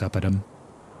down, looks up at him.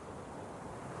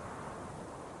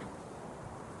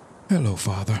 Hello,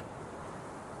 Father.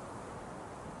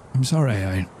 I'm sorry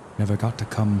I never got to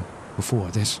come before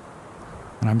this.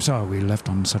 And I'm sorry we left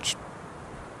on such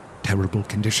terrible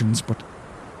conditions, but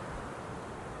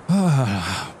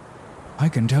I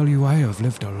can tell you I have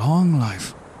lived a long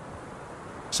life.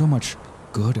 So much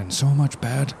good and so much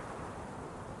bad.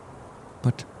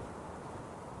 But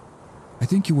I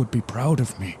think you would be proud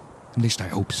of me. At least I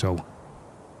hope so.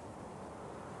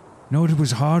 No, it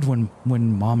was hard when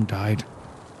Mom died.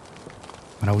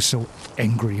 And I was so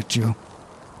angry at you.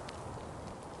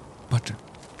 But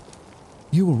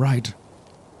you were right.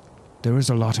 There is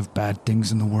a lot of bad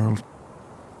things in the world.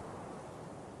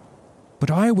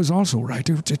 But I was also right.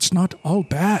 It's not all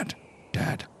bad,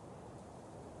 Dad.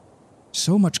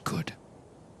 So much good.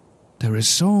 There is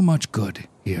so much good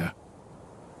here.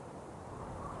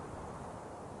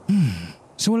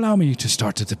 So allow me to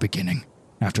start at the beginning,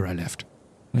 after I left.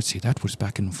 Let's see, that was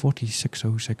back in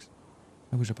 4606.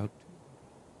 I was about...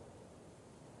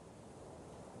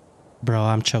 Bro,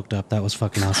 I'm choked up. That was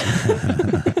fucking awesome.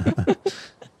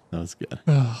 That was good.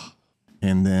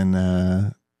 And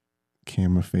then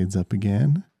camera fades up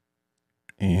again.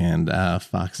 And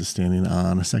Fox is standing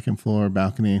on a second floor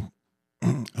balcony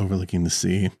overlooking the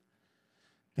sea.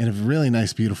 In a really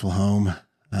nice, beautiful home.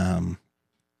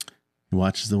 He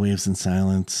watches the waves in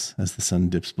silence as the sun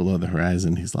dips below the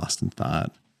horizon. He's lost in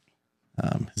thought.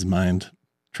 His mind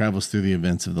travels through the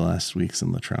events of the last weeks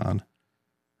in Latron.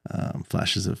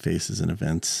 Flashes of faces and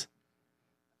events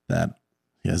that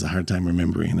he has a hard time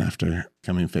remembering after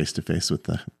coming face to face with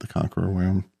the Conqueror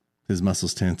Worm. His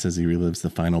muscles tense as he relives the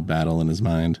final battle in his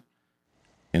mind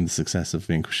and the success of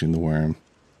vanquishing the worm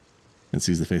and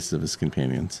sees the faces of his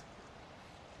companions.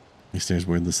 He stares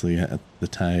wordlessly at the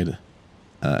tide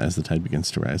as the tide begins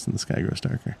to rise and the sky grows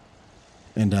darker.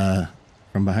 And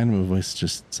from behind him, a voice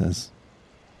just says,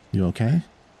 "You okay?"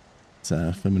 It's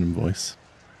a feminine voice.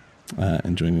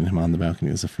 And joining him on the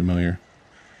balcony is a familiar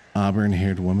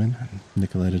auburn-haired woman,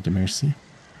 Nicoletta de Mercy.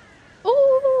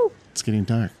 Ooh! It's getting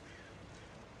dark.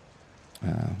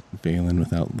 Valen,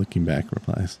 without looking back,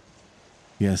 replies,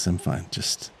 "Yes, I'm fine,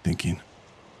 just thinking."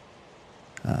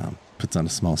 Puts on a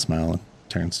small smile and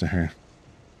turns to her.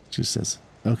 She says,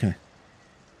 "Okay.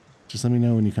 Just let me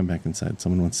know when you come back inside.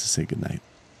 Someone wants to say goodnight."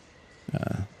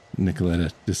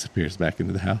 Nicoletta disappears back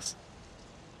into the house.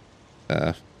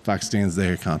 Fox stands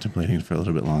there contemplating for a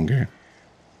little bit longer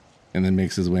and then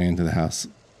makes his way into the house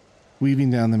weaving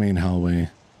down the main hallway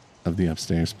of the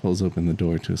upstairs, pulls open the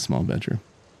door to a small bedroom.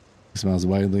 He smiles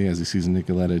widely as he sees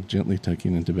Nicoletta gently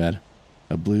tucking into bed,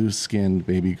 a blue-skinned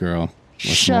baby girl.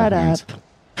 Shut up.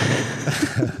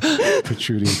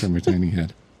 Protruding from her tiny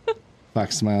head.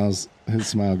 Fox smiles. His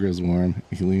smile grows warm.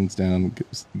 He leans down,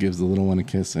 gives the little one a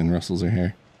kiss, and rustles her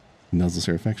hair. He nuzzles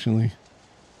her affectionately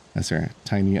as her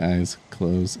tiny eyes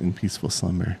close in peaceful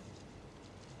slumber.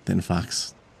 Then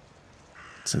Fox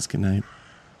says goodnight,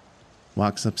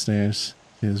 walks upstairs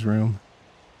to his room,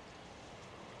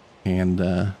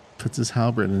 and puts his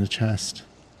halberd in a chest,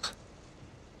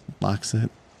 locks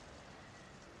it,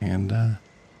 and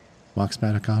walks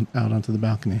back out onto the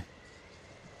balcony,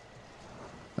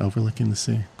 overlooking the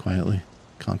sea, quietly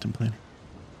contemplating.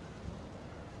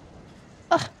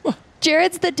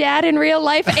 Jared's the dad in real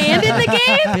life and in the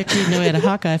game? Vic didn't know he had a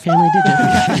Hawkeye family, did you?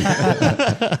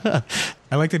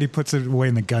 I like that he puts it away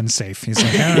in the gun safe. He's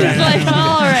like,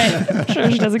 all right.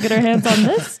 Sure she doesn't get her hands on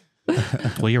this.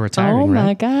 Well, you're retiring, Oh right?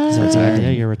 my God. Is that the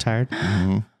idea? You're retired?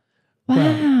 Mm-hmm.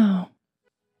 Wow.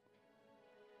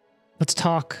 Let's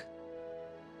talk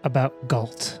about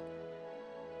Galt.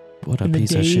 What a In the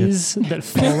piece of shit. days that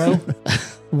follow,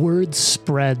 word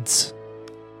spreads.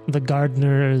 The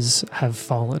gardeners have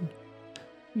fallen.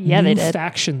 Yeah, New they did.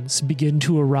 factions begin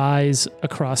to arise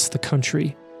across the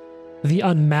country. The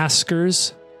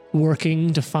unmaskers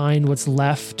working to find what's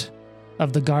left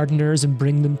of the gardeners and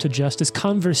bring them to justice.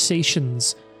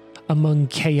 Conversations among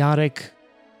chaotic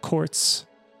courts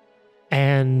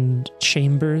and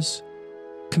chambers.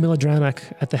 Camilla Dranak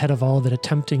at the head of all of it,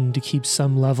 attempting to keep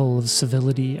some level of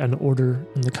civility and order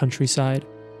in the countryside.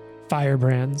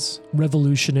 Firebrands,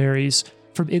 revolutionaries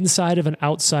from inside of and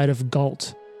outside of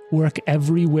Galt work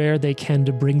everywhere they can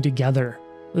to bring together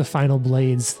the final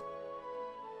blades,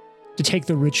 to take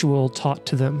the ritual taught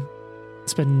to them.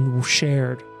 It's been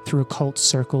shared through occult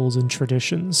circles and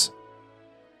traditions,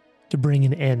 to bring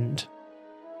an end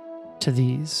to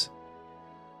these.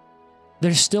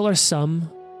 There still are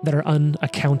some that are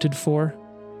unaccounted for.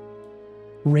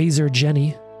 Razor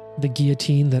Jenny, the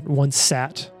guillotine that once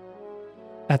sat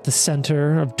at the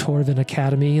center of Torvin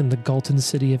Academy in the Galton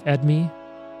city of Edme,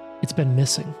 it's been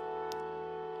missing.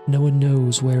 No one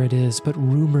knows where it is, but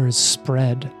rumors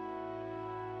spread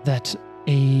that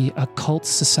a occult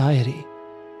society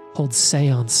holds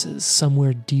seances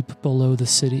somewhere deep below the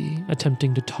city,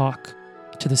 attempting to talk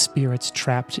to the spirits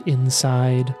trapped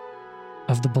inside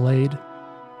of the blade.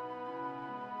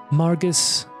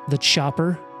 Margus the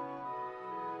Chopper.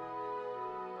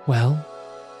 Well,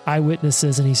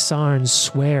 eyewitnesses in Isarn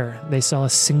swear they saw a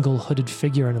single hooded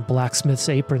figure in a blacksmith's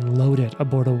apron load it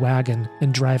aboard a wagon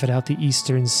and drive it out the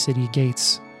eastern city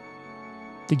gates.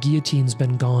 The guillotine's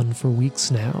been gone for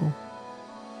weeks now,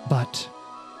 but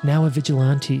now a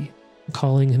vigilante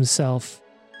calling himself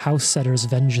House Setter's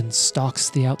Vengeance stalks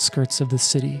the outskirts of the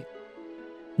city.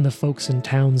 And the folks in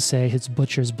town say his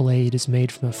butcher's blade is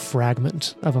made from a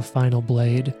fragment of a final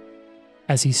blade,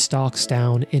 as he stalks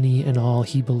down any and all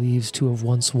he believes to have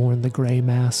once worn the gray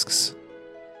masks.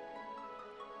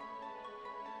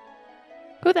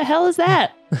 Who the hell is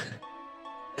that?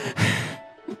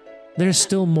 There's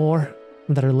still more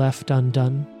that are left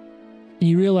undone. And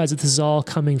you realize that this is all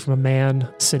coming from a man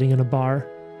sitting in a bar.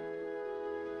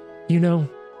 You know,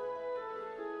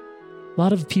 a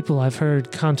lot of people I've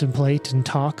heard contemplate and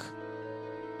talk.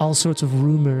 All sorts of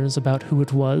rumors about who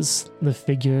it was, the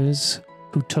figures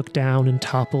who took down and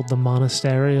toppled the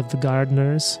monastery of the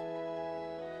gardeners.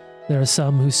 There are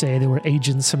some who say they were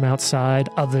agents from outside.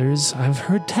 Others, I've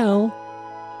heard tell,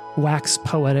 wax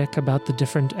poetic about the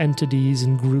different entities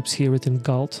and groups here within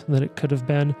Galt that it could have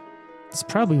been. It's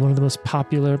probably one of the most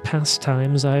popular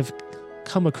pastimes I've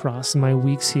come across in my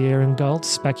weeks here in Galt,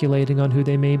 speculating on who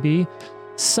they may be.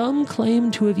 Some claim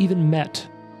to have even met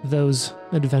those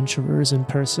adventurers in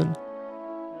person.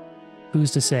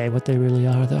 Who's to say what they really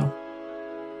are, though?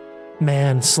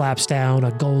 Man slaps down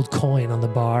a gold coin on the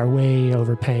bar, way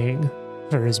overpaying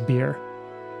for his beer.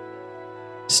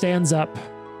 Stands up,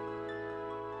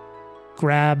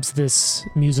 grabs this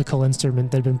musical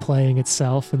instrument that had been playing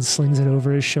itself and slings it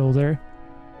over his shoulder.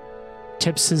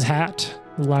 Tips his hat,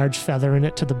 a large feather in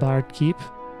it, to the barkeep.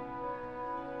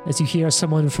 As you hear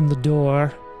someone from the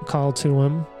door call to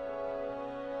him,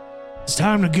 "It's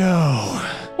time to go.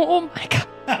 Oh my God.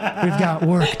 We've got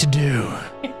work to do."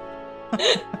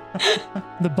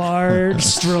 The bard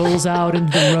strolls out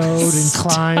into the road and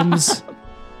climbs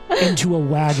into a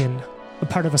wagon, a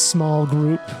part of a small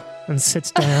group, and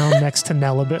sits down next to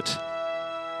Nelibet.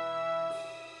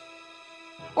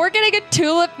 We're getting a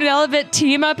Tulip Nelibet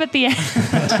team up at the end.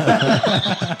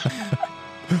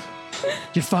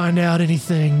 Did you find out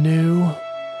anything new?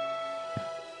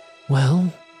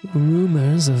 Well,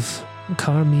 rumors of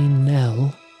Carmine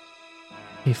Nell,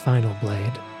 a final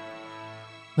blade,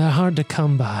 they're hard to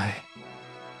come by.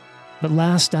 But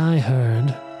last I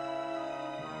heard,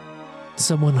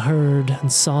 someone heard and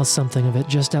saw something of it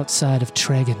just outside of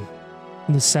Tregan.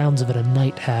 And the sounds of it, a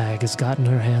night hag has gotten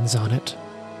her hands on it.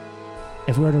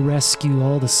 If we're to rescue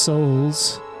all the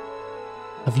souls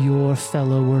of your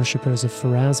fellow worshippers of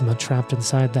Pharasma trapped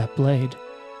inside that blade,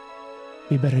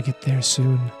 we better get there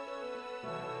soon.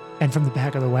 And from the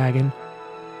back of the wagon,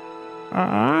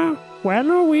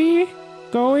 when are we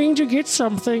going to get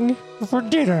something for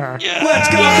dinner? Yeah. Let's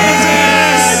go!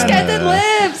 Yes! Skeleton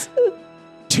lives!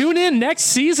 Tune in next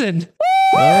season.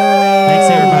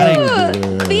 Thanks,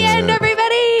 everybody. The end,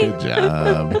 everybody! Good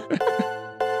job.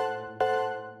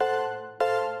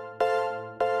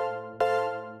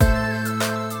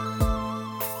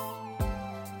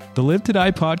 The Live to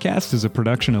Die podcast is a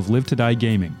production of Live to Die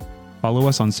Gaming. Follow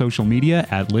us on social media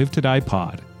at Live to Die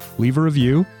Pod. Leave a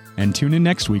review and tune in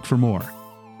next week for more.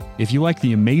 If you like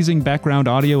the amazing background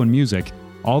audio and music,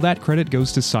 all that credit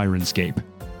goes to Sirenscape.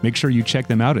 Make sure you check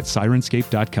them out at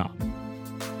Sirenscape.com.